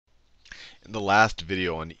In the last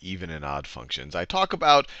video on even and odd functions, I talk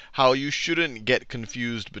about how you shouldn't get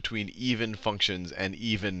confused between even functions and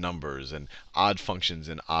even numbers and odd functions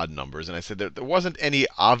and odd numbers. And I said that there wasn't any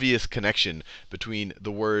obvious connection between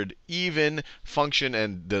the word even function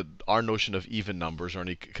and our notion of even numbers, or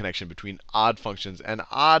any connection between odd functions and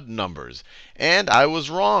odd numbers. And I was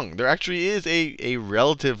wrong. There actually is a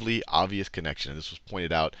relatively obvious connection. And this was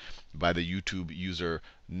pointed out by the YouTube user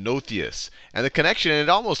Nothius. And the connection, and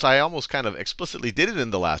I almost kind of explicitly did it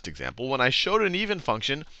in the last example. When I showed an even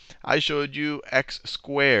function, I showed you x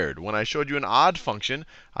squared. When I showed you an odd function,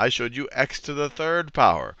 I showed you x to the third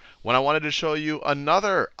power. When I wanted to show you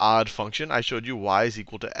another odd function, I showed you y is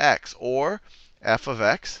equal to x, or f of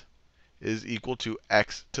x is equal to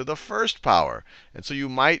x to the first power. And so you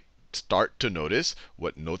might start to notice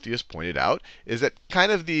what Nothius pointed out is that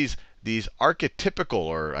kind of these archetypical,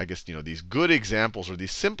 or I guess these good examples, or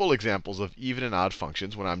these simple examples of even and odd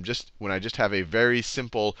functions, when I just have a very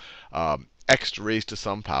simple x raised to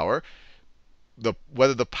some power,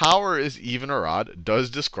 whether the power is even or odd does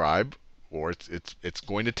describe, or it's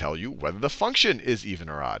going to tell you whether the function is even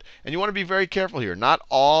or odd. And you want to be very careful here. Not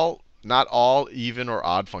all even or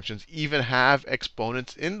odd functions even have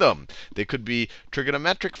exponents in them. They could be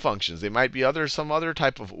trigonometric functions. They might be some other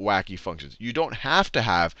type of wacky functions. You don't have to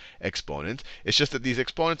have exponents. It's just that these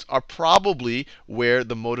exponents are probably where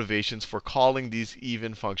the motivations for calling these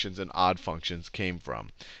even functions and odd functions came from.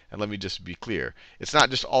 And let me just be clear. It's not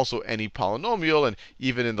just also any polynomial. And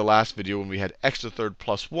even in the last video when we had x to the third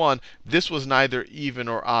plus 1, this was neither even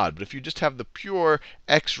or odd. But if you just have the pure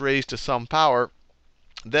x raised to some power,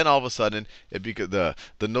 then all of a sudden, the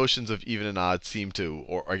notions of even and odd seem to,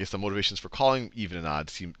 or I guess the motivations for calling even and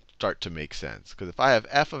odd start to make sense. Because if I have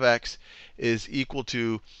f of x is equal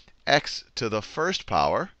to x to the first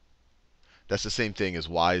power, that's the same thing as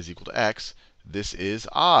y is equal to x. This is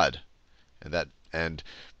odd. And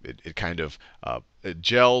it kind of it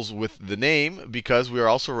gels with the name because we are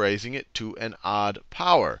also raising it to an odd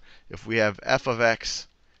power. If we have f of x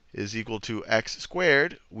is equal to x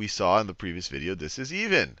squared, we saw in the previous video this is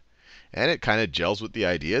even. And it kind of gels with the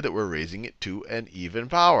idea that we're raising it to an even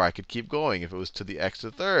power. I could keep going. If it was to the x to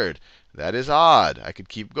the third, that is odd. I could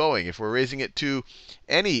keep going. If we're raising it to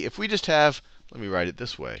if we just have, let me write it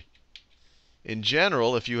this way. In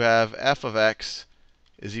general, if you have f of x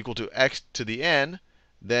is equal to x to the n,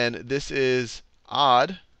 then this is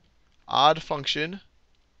odd function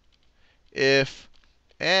if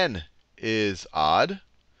n is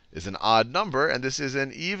an odd number, and this is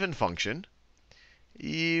an even function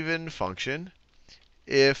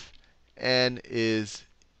if n is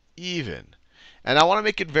even. And I want to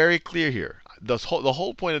make it very clear here. The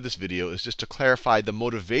whole point of this video is just to clarify the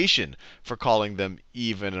motivation for calling them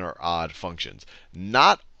even or odd functions.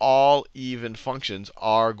 Not all even functions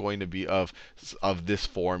are going to be of this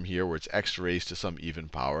form here, where it's x raised to some even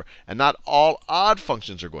power. And not all odd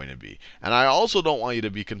functions are going to be. And I also don't want you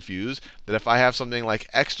to be confused that if I have something like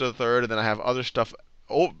x to the third, and then I have other stuff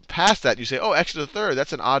past that, you say, oh, x to the third,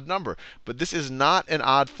 that's an odd number. But this is not an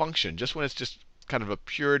odd function. Just when it's just kind of a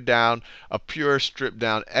pure stripped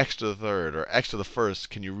down x to the third or x to the first,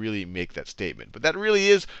 can you really make that statement. But that really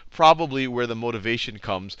is probably where the motivation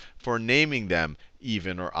comes for naming them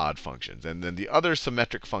even or odd functions. And then the other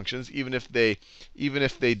symmetric functions, even if they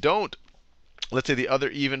don't, let's say the other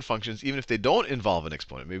even functions, even if they don't involve an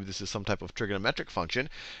exponent, maybe this is some type of trigonometric function,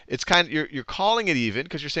 it's you're calling it even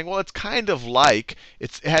because you're saying, well, it's kind of like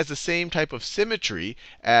it has the same type of symmetry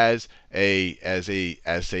as say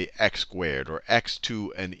x squared or x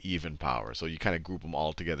to an even power. So you kind of group them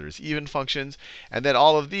all together as even functions. And then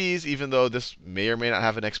all of these, even though this may or may not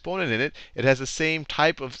have an exponent in it, it has the same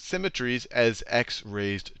type of symmetries as x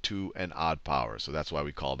raised to an odd power. So that's why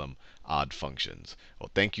we call them odd functions. Well,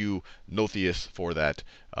 thank you, Nothius, for that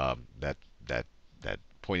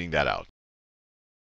pointing that out.